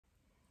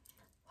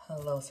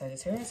Hello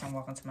Sagittarius, and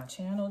welcome to my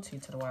channel, T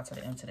to the Y to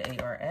the M to the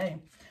A-R-A.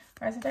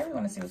 Alright, today we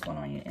want to see what's going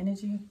on in your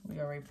energy. We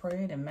already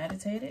prayed and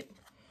meditated,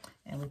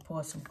 and we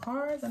pulled some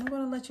cards, and I'm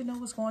going to let you know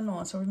what's going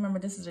on. So remember,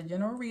 this is a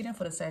general reading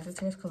for the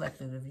Sagittarius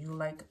Collective. If you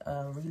like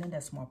a reading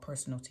that's more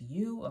personal to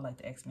you or like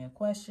to ask me a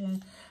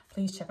question,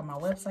 please check out my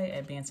website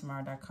at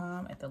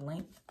beintomorrow.com at the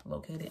link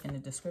located in the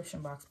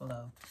description box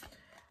below.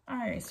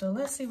 Alright, so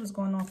let's see what's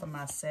going on for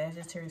my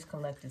Sagittarius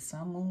Collective,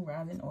 Sun, Moon,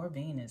 Rising, or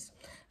Venus.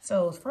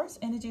 So first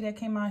energy that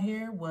came out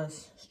here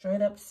was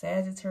straight up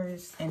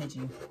Sagittarius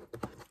energy.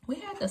 We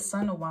had the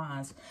Sun of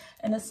Wands,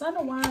 and the Sun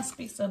of Wands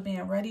speaks of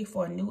being ready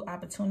for new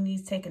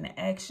opportunities, taking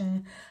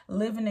action,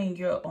 living in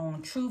your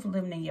own truth,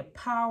 living in your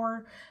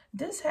power.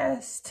 This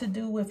has to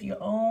do with your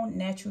own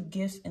natural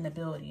gifts and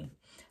ability.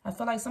 I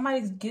feel like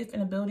somebody's gift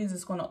and abilities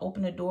is going to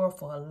open the door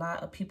for a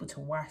lot of people to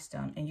watch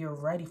them, and you're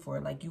ready for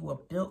it. Like you were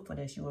built for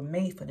this. You were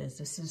made for this.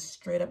 This is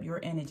straight up your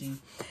energy.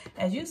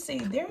 As you see,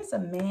 there's a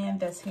man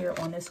that's here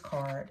on this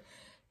card.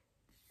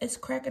 It's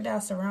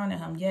crocodiles surrounding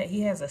him, yet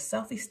he has a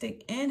selfie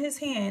stick in his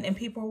hand and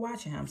people are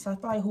watching him. So I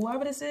feel like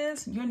whoever this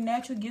is, your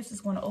natural gifts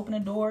is going to open the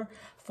door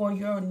for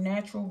your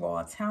natural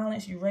raw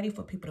talents. You're ready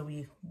for people to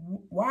be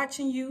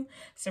watching you,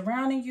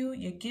 surrounding you,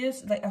 your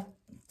gifts. Like I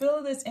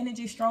feel this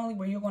energy strongly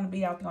where you're going to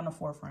be out there on the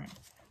forefront.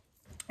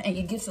 And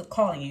your gifts are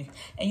calling you.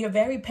 And you're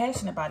very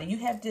passionate about it. You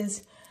have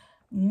this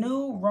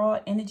new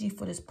raw energy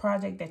for this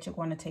project that you're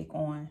going to take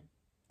on.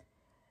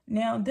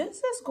 Now, this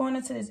is going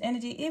into this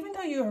energy. Even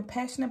though you're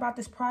passionate about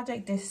this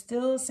project, there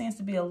still seems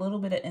to be a little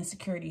bit of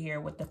insecurity here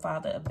with the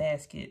Father of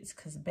Baskets.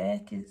 Because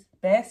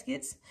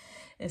baskets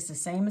is the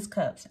same as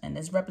cups. And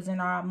this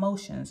represents our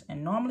emotions.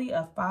 And normally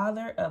a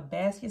Father of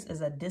Baskets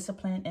is a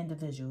disciplined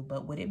individual.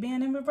 But with it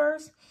being in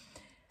reverse,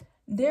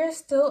 there's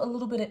still a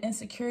little bit of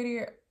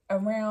insecurity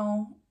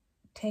around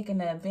taking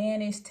the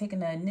advantage, taking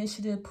the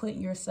initiative,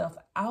 putting yourself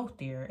out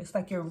there. It's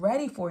like you're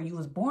ready for it. You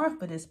was born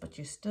for this, but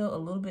you're still a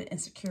little bit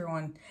insecure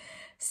on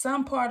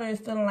some part of it,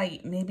 feeling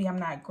like maybe I'm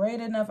not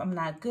great enough, I'm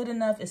not good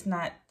enough, it's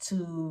not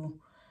to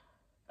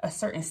a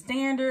certain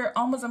standard.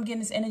 Almost I'm getting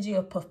this energy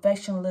of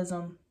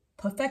perfectionism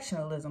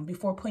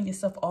before putting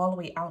yourself all the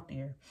way out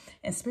there.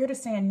 And Spirit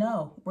is saying,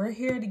 no, we're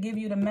here to give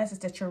you the message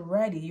that you're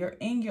ready. You're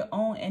in your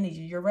own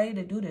energy. You're ready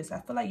to do this. I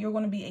feel like you're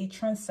going to be a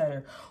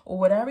trendsetter, or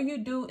whatever you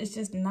do is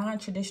just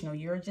non-traditional.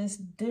 You're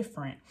just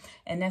different,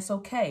 and that's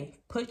okay.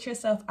 Put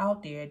yourself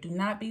out there. Do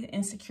not be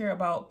insecure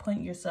about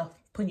putting your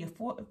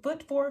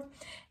foot forth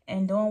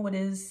and doing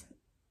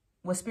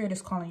what Spirit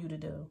is calling you to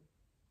do.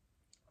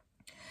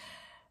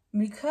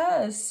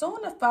 Because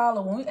soon to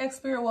follow, when we ask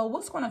Spirit, well,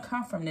 what's going to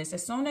come from this?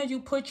 As soon as you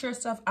put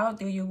yourself out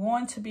there, you're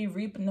going to be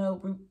reaping the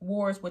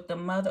rewards with the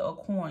Mother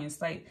of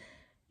Coins. Like,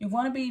 you're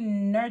going to be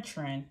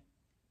nurturing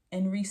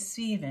and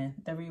receiving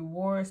the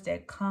rewards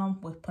that come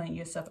with putting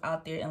yourself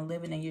out there and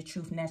living in your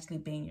truth, naturally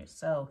being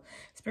yourself.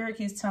 Spirit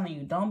keeps telling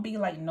you, don't be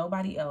like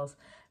nobody else.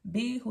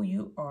 Be who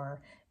you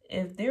are.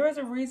 If there is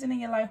a reason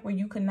in your life where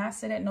you could not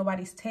sit at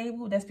nobody's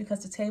table, that's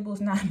because the table is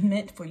not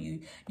meant for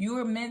you. You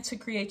are meant to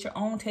create your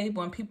own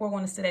table, and people are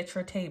going to sit at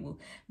your table.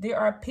 There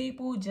are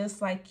people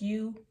just like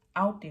you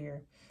out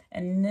there.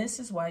 And this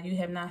is why you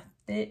have not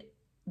fit.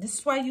 This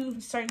is why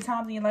you, certain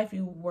times in your life,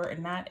 you were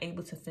not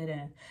able to fit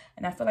in.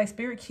 And I feel like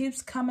Spirit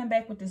keeps coming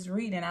back with this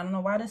reading. I don't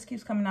know why this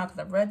keeps coming out,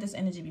 because I've read this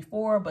energy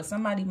before, but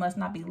somebody must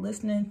not be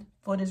listening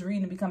for this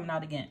reading to be coming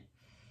out again.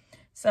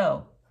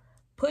 So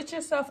put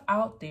yourself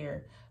out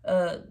there.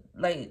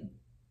 Like,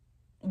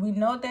 we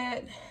know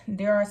that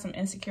there are some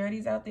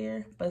insecurities out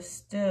there, but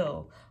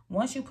still,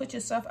 once you put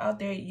yourself out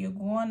there, you're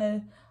going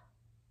to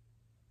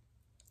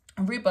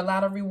reap a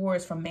lot of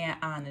rewards from being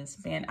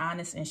honest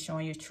and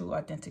showing your true,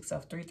 authentic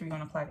self. 3-3 on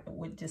the clock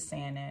with just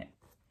saying that.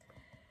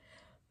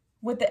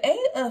 With the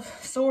Eight of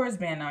Swords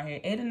being out here,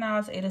 Eight of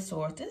Knives, Eight of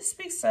Swords, this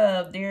speaks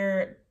of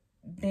there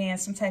being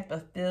some type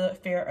of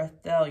fear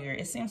of failure.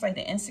 It seems like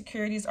the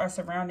insecurities are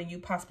surrounding you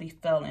possibly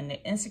failing.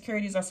 The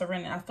insecurities are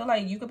surrounding. I feel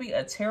like you could be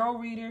a tarot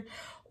reader,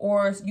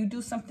 or you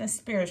do something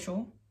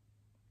spiritual.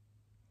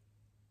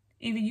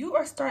 Either you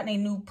are starting a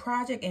new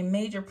project, a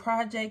major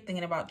project,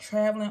 thinking about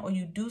traveling, or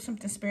you do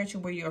something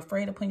spiritual where you're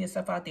afraid of putting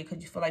yourself out there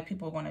because you feel like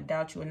people are going to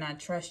doubt you and not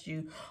trust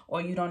you,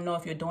 or you don't know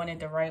if you're doing it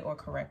the right or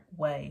correct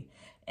way.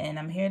 And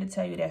I'm here to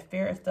tell you that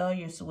fear of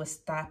failure is what's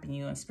stopping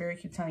you. And Spirit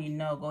keeps telling you,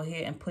 no, go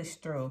ahead and push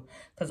through.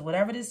 Because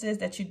whatever this is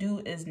that you do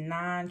is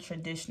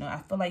non-traditional.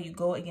 I feel like you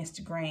go against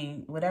the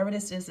grain. Whatever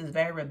this is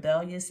very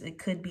rebellious. It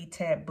could be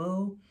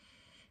taboo.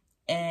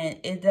 And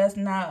it does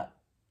not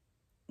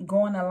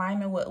go in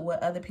alignment with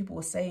what other people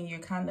were saying. You're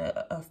kind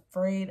of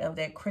afraid of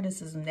that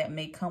criticism that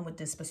may come with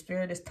this. But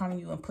Spirit is telling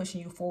you and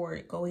pushing you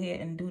forward. Go ahead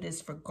and do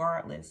this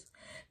regardless.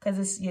 Because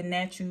it's your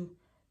natural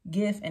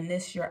gift, and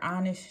this your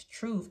honest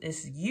truth.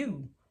 It's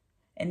you,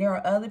 and there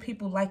are other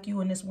people like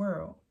you in this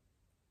world.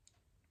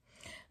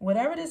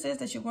 Whatever this is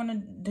that you're going to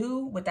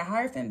do, with the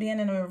Hierophant being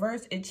in the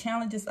reverse, it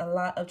challenges a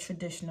lot of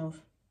traditional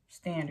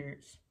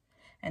standards.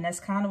 And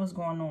that's kind of what's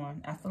going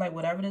on. I feel like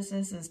whatever this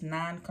is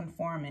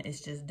non-conforming.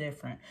 It's just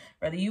different.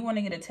 Whether you want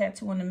to get a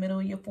tattoo in the middle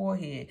of your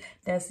forehead,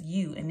 that's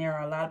you. And there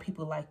are a lot of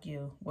people like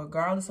you.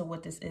 Regardless of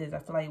what this is, I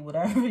feel like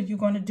whatever you're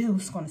going to do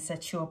is going to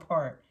set you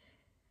apart.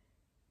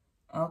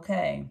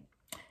 Okay.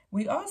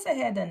 We also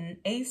had the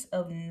Ace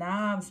of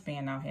Knobs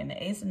being out here. And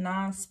the Ace of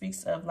Knobs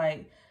speaks of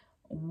like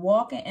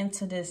walking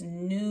into this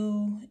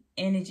new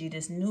energy,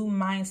 this new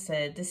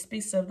mindset. This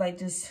speaks of like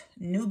just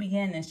new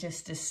beginnings,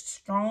 just this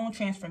strong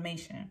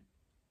transformation.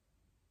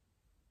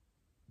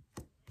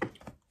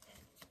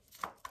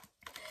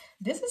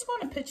 This is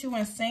going to put you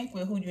in sync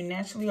with who you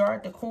naturally are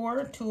at the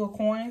core. Two of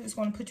Coins. It's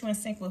going to put you in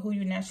sync with who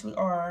you naturally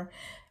are.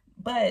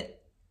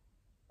 But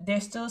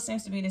there still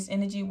seems to be this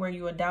energy where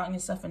you are doubting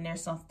yourself and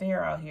there's some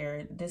fear out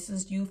here. This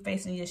is you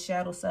facing your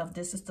shadow self.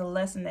 This is the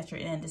lesson that you're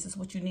in. This is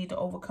what you need to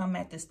overcome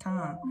at this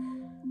time.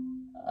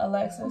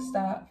 Alexa,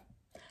 stop.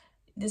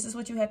 This is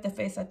what you have to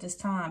face at this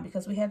time,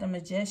 because we have the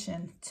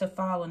Magician to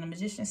follow. And the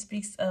Magician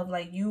speaks of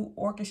like you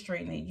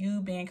orchestrating it,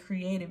 you being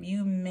creative,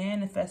 you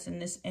manifesting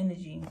this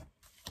energy.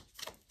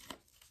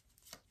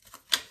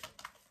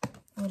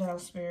 What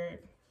else,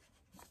 Spirit?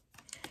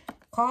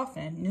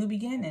 Coffin, new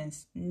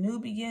beginnings,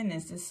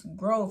 this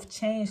growth,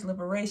 change,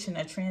 liberation,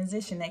 a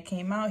transition that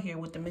came out here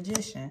with the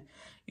Magician.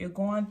 You're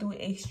going through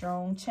a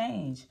strong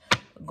change.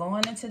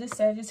 Going into the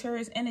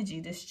Sagittarius energy,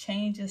 this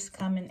change is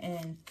coming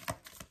in.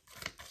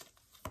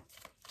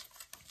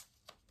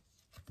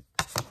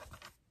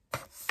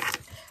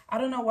 I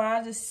don't know why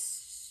I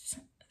just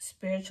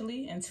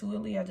spiritually,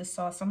 intuitively, I just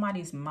saw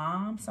somebody's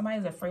mom.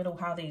 Somebody's afraid of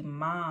how their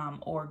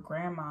mom or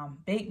grandma,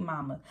 big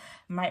mama,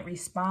 might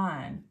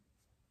respond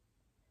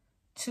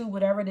to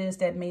whatever it is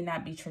that may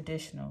not be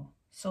traditional.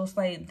 So it's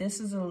like this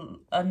is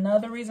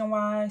another reason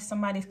why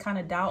somebody's kind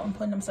of doubting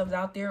putting themselves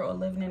out there or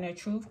living in their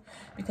truth,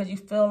 because you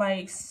feel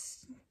like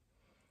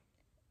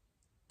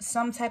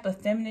some type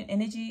of feminine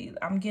energy,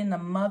 I'm getting a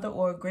mother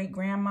or a great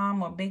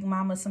grandmom or big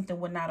mama, something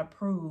would not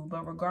approve.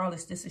 But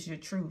regardless, this is your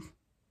truth.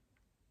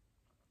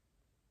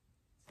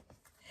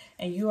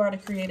 And you are the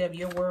creator of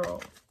your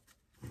world.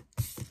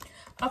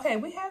 Okay,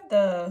 we have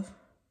the...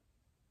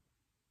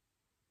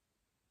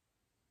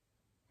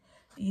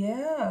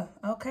 Yeah,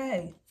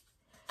 okay.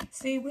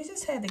 See, we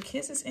just had the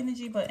Kisses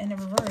energy, but in the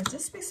reverse.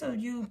 This speaks of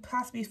you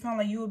possibly feeling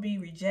like you will be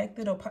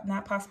rejected or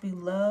not possibly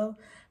loved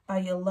by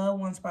your loved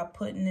ones by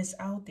putting this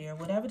out there.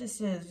 Whatever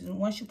this is,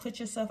 once you put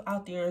yourself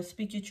out there,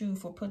 speak your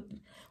truth, or put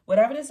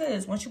whatever this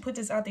is, once you put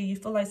this out there, you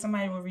feel like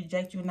somebody will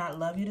reject you and not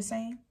love you the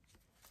same.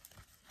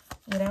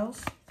 What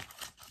else?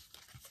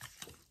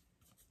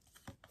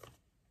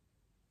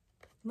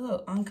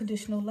 Look,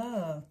 unconditional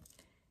love.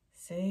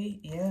 See,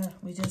 yeah,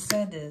 we just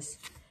said this.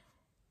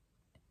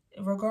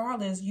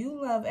 Regardless,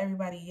 you love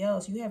everybody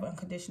else. You have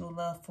unconditional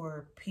love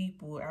for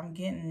people. I'm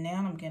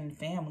getting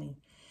family.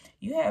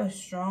 You have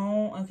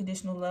strong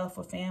unconditional love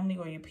for family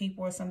or your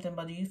people or something,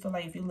 but do you feel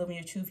like if you live in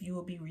your truth, you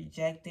will be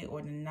rejected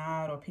or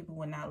denied, or people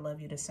will not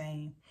love you the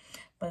same?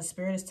 But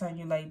Spirit is telling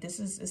you like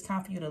it's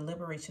time for you to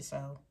liberate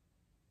yourself.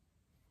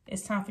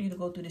 It's time for you to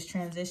go through this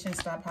transition.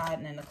 Stop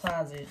hiding in the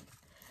closet.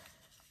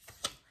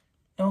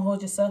 Don't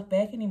hold yourself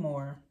back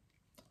anymore.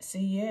 See,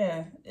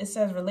 yeah, it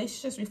says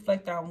relationships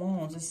reflect our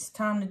wounds. It's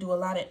time to do a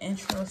lot of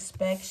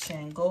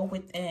introspection. Go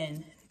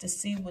within to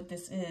see what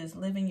this is.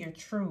 Living your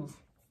truth.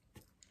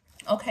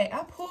 Okay,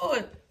 I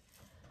pulled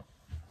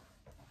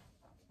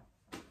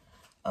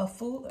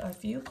a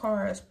few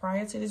cards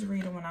prior to this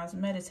reading when I was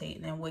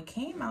meditating. And what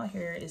came out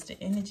here is the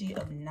energy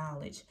of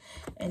knowledge.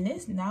 And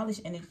this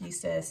knowledge energy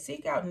says,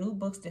 seek out new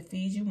books to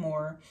feed you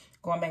more.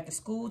 Going back to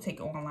school,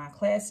 taking online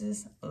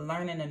classes,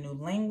 learning a new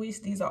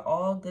language. These are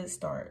all good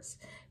starts.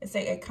 It's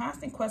a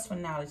constant quest for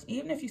knowledge.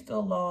 Even if you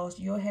feel lost,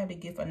 you'll have the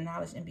gift of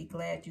knowledge and be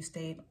glad you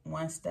stayed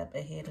one step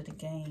ahead of the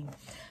game.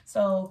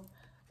 So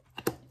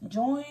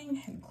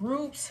join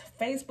groups,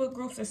 Facebook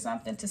groups or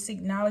something to seek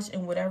knowledge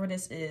in whatever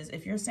this is.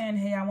 If you're saying,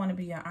 hey, I want to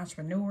be an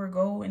entrepreneur,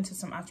 go into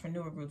some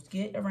entrepreneur groups.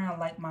 Get around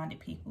like-minded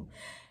people.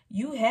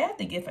 You have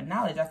the gift of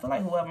knowledge. I feel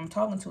like whoever I'm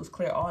talking to is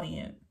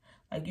clairaudient.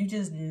 Like, you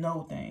just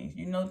know things.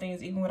 You know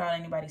things even without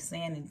anybody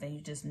saying anything.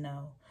 You just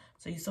know.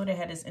 So you sort of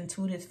had this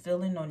intuitive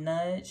feeling or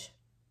nudge.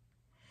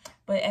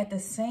 But at the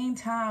same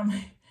time,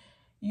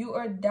 you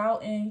are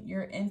doubting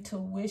your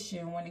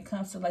intuition when it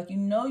comes to, like, you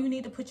know you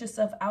need to put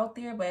yourself out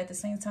there, but at the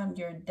same time,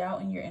 you're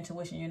doubting your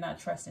intuition. You're not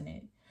trusting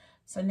it.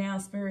 So now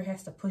Spirit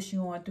has to push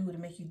you on through to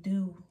make you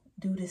do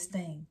this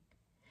thing.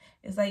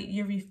 It's like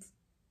it's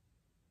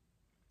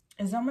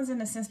almost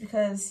in a sense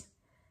because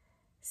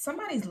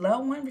somebody's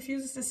loved one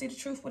refuses to see the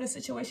truth with a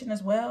situation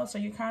as well. So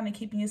you're kind of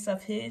keeping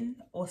yourself hidden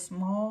or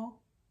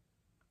small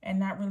and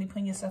not really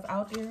putting yourself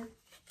out there.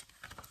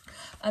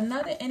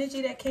 Another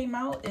energy that came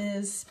out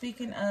is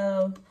speaking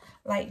of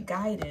like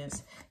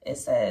guidance. It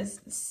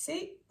says,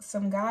 seek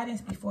some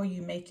guidance before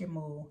you make your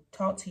move.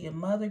 Talk to your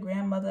mother,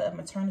 grandmother, a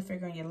maternal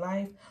figure in your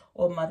life,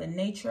 or Mother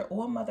Nature,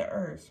 or Mother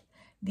Earth.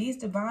 These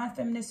divine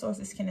feminine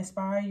sources can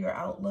inspire your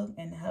outlook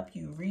and help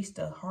you reach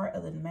the heart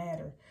of the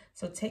matter.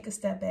 So take a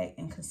step back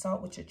and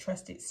consult with your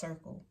trusted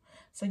circle.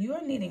 So you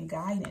are needing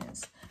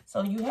guidance.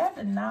 So you have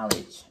the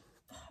knowledge.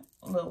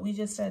 Look, we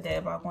just said that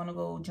about going to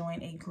go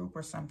join a group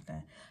or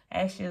something.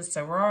 Ask your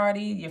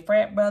sorority, your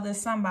frat brothers,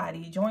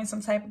 somebody. Join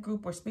some type of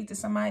group or speak to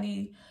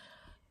somebody.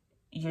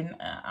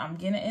 I'm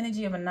getting an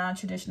energy of a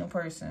non-traditional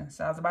person.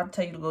 So I was about to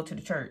tell you to go to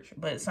the church.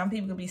 But some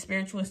people could be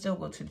spiritual and still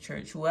go to the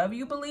church. Whoever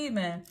you believe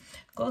in,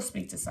 go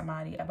speak to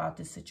somebody about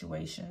this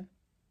situation.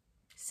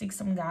 Seek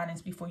some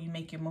guidance before you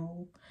make your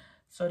move.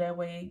 So that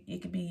way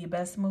it could be your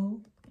best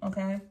move.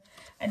 Okay?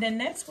 And then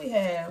next we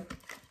have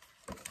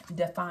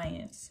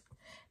defiance.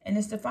 And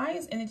this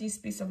defiance energy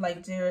speaks of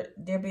like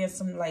there being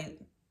some like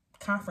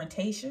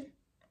confrontation.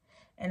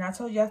 And I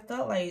told you I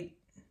felt like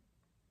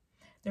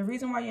the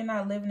reason why you're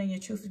not living in your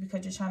truth is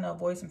because you're trying to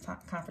avoid some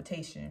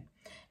confrontation.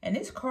 And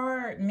this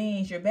card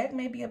means your back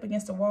may be up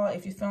against the wall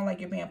if you're feeling like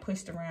you're being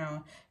pushed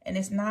around and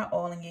it's not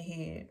all in your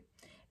head.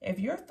 If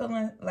you're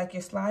feeling like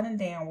you're sliding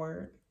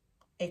downward,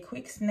 a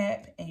quick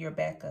snap and you're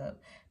back up.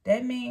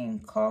 That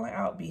means calling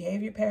out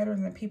behavior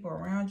patterns and people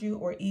around you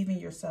or even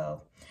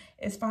yourself.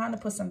 It's fine to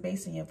put some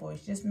bass in your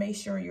voice. Just make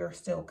sure you're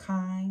still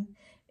kind.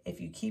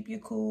 If you keep your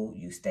cool,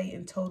 you stay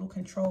in total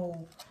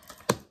control.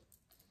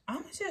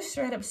 I'm just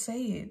straight up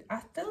say it.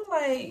 I feel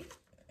like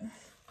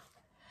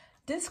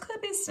this could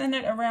be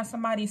centered around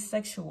somebody's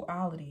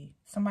sexuality.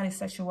 Somebody's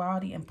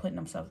sexuality and putting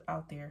themselves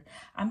out there.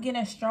 I'm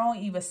getting strong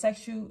either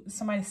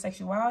somebody's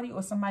sexuality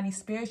or somebody's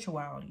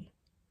spirituality.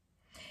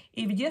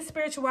 If your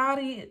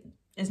spirituality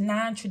is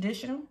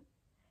non-traditional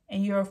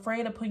and you're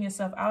afraid of putting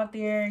yourself out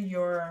there,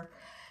 your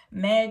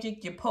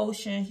magic, your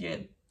potions, your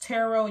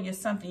tarot, your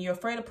something, you're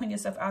afraid of putting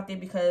yourself out there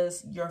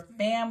because your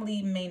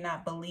family may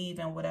not believe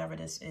in whatever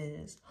this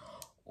is.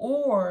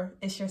 Or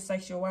it's your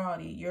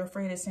sexuality. You're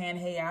afraid of saying,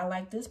 hey, I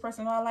like this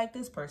person or I like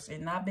this person.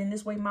 And I've been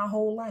this way my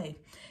whole life.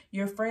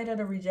 You're afraid of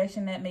the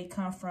rejection that may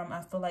come from,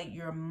 I feel like,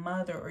 your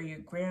mother or your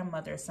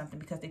grandmother or something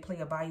because they play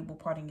a valuable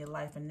part in your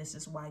life and this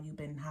is why you've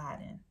been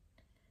hiding.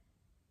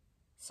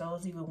 So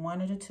it's either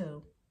one or the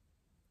two.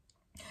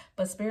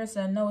 But Spirit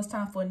said, no, it's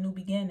time for a new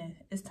beginning.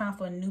 It's time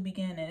for a new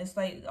beginning. It's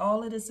like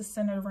all of this is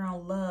centered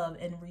around love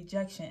and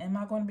rejection. Am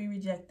I going to be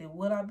rejected?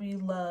 Will I be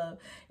loved?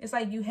 It's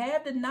like you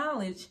have the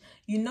knowledge,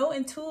 you know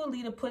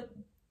intuitively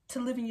to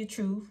live in your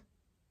truth.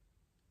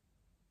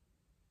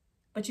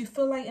 But you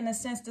feel like, in a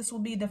sense, this will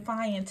be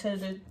defiant to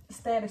the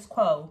status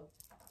quo.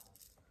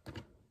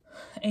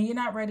 And you're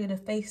not ready to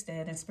face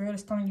that. And Spirit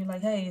is telling you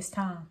like, hey, it's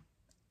time.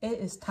 It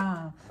is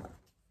time.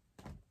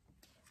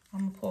 I'm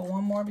going to pull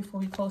one more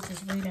before we close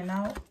this reading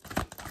out.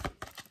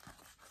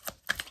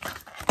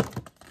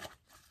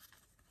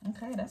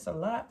 Okay, that's a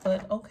lot,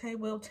 but okay,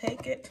 we'll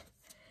take it.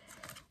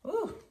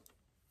 Ooh.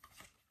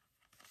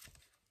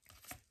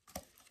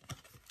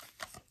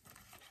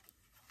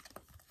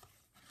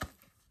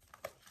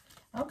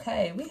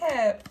 Okay,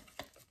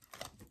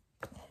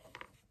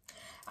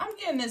 I'm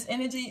getting this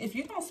energy. If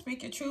you don't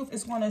speak your truth,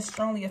 it's going to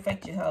strongly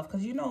affect your health.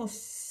 Because you know,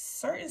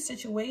 certain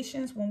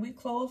situations, when we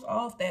close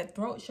off that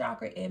throat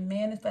chakra, it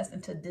manifests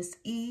into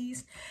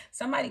dis-ease.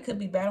 Somebody could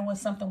be battling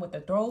something with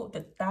the throat,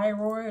 the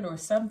thyroid or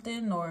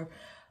something, or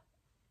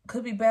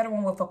could be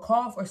battling with a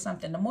cough or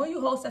something. The more you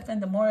hold stuff in,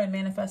 the more it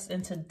manifests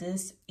into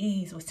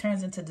dis-ease, which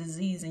turns into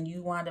disease, and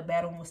you wind up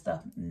battling with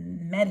stuff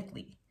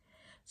medically.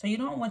 So you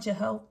don't want your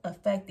health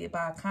affected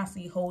by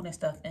constantly holding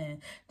stuff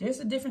in. There's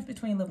a difference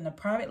between living a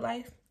private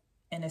life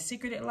and a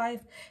secreted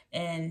life,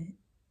 and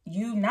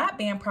you not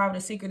being private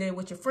or secretive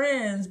with your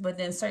friends, but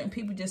then certain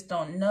people just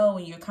don't know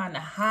and you're kind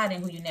of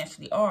hiding who you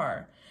naturally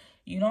are.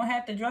 You don't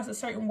have to dress a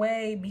certain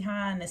way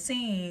behind the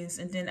scenes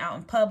and then out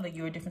in public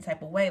you're a different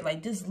type of way.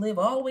 Like, just live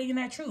all the way in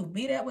that truth.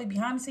 Be that way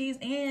behind the scenes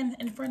and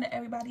in front of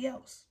everybody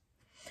else.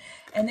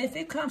 And if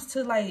it comes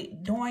to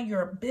like doing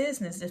your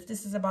business, if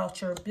this is about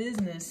your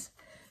business,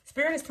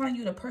 Spirit is telling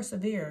you to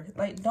persevere.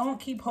 Like, don't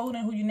keep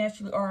holding who you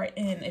naturally are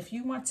in. If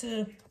you want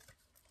to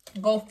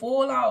go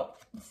full out,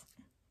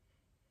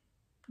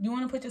 you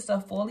want to put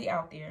yourself fully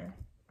out there,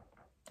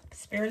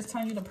 Spirit is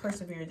telling you to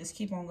persevere. Just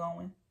keep on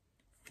going.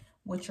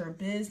 With your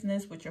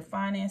business, with your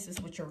finances,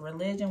 with your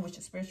religion, with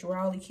your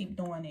spirituality, keep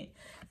doing it.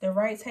 The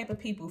right type of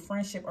people,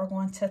 friendship, are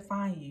going to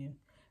find you.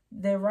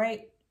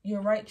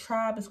 Your right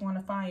tribe is going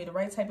to find you. The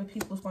right type of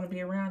people is going to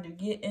be around you.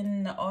 Get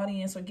in the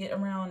audience or get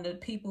around the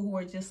people who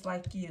are just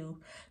like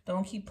you.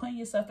 Don't keep putting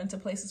yourself into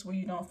places where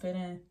you don't fit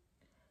in.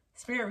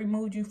 Spirit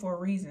removed you for a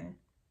reason.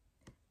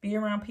 Be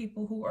around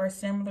people who are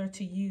similar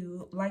to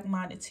you,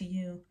 like-minded to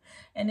you.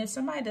 And if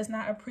somebody does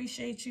not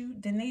appreciate you,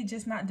 then they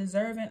just not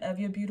deserving of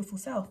your beautiful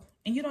self.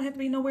 And you don't have to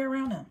be nowhere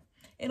around them.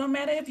 It don't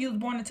matter if you was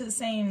born into the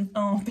same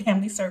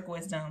family circle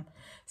as them.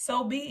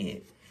 So be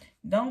it.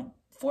 Don't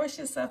force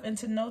yourself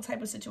into no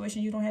type of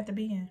situation you don't have to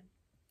be in.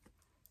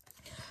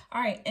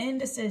 All right,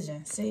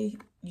 indecision. See,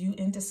 you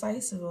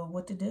indecisive of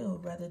what to do,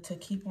 whether to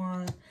keep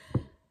on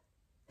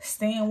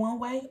staying one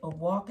way or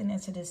walking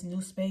into this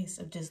new space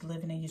of just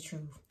living in your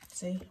truth.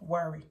 See,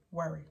 worry.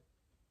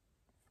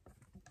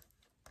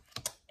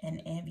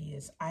 and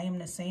envious. I am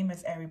the same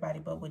as everybody,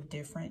 but with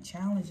different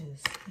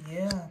challenges.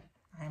 Yeah.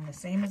 I am the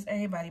same as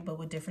everybody, but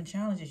with different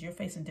challenges. You're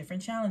facing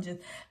different challenges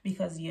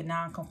because you're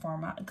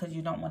non-conform, because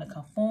you don't want to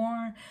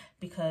conform,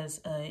 because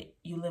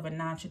you live a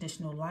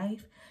non-traditional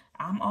life.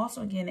 I'm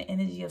also getting the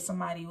energy of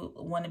somebody who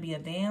want to be a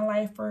van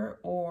lifer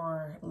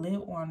or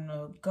live on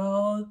the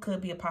go.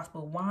 Could be a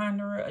possible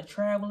wanderer, a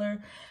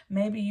traveler.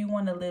 Maybe you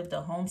want to live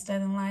the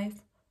homesteading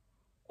life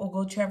or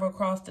go travel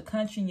across the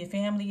country and your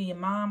family and your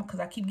mom, because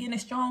I keep getting a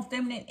strong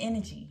feminine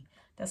energy.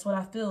 That's what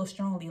I feel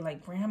strongly,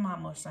 like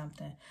grandmama or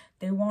something.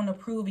 They won't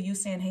approve of you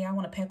saying, hey, I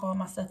want to pack all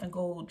my stuff and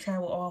go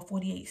travel all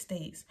 48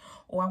 states.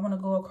 Or I want to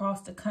go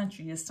across the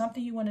country. It's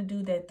something you want to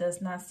do that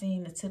does not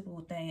seem the typical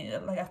thing.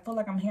 Like, I feel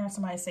like I'm hearing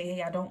somebody say,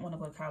 hey, I don't want to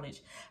go to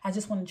college. I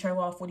just want to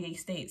travel all 48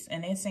 states.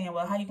 And they're saying,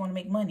 well, how you going to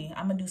make money?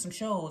 I'm going to do some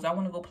shows. I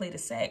want to go play the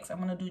sax. I'm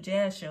going to do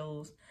jazz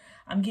shows.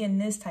 I'm getting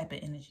this type of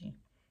energy.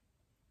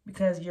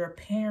 Because your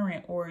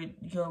parent or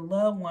your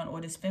loved one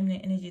or this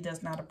feminine energy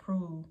does not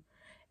approve.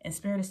 And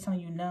Spirit is telling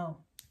you no.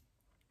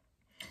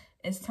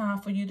 It's time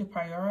for you to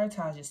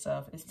prioritize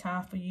yourself. It's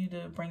time for you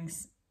to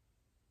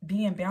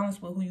be in balance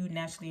with who you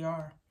naturally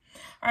are.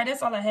 All right,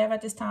 that's all I have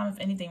at this time. If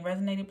anything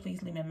resonated,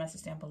 please leave me a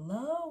message down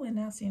below. And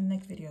I'll see you in the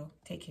next video.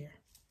 Take care.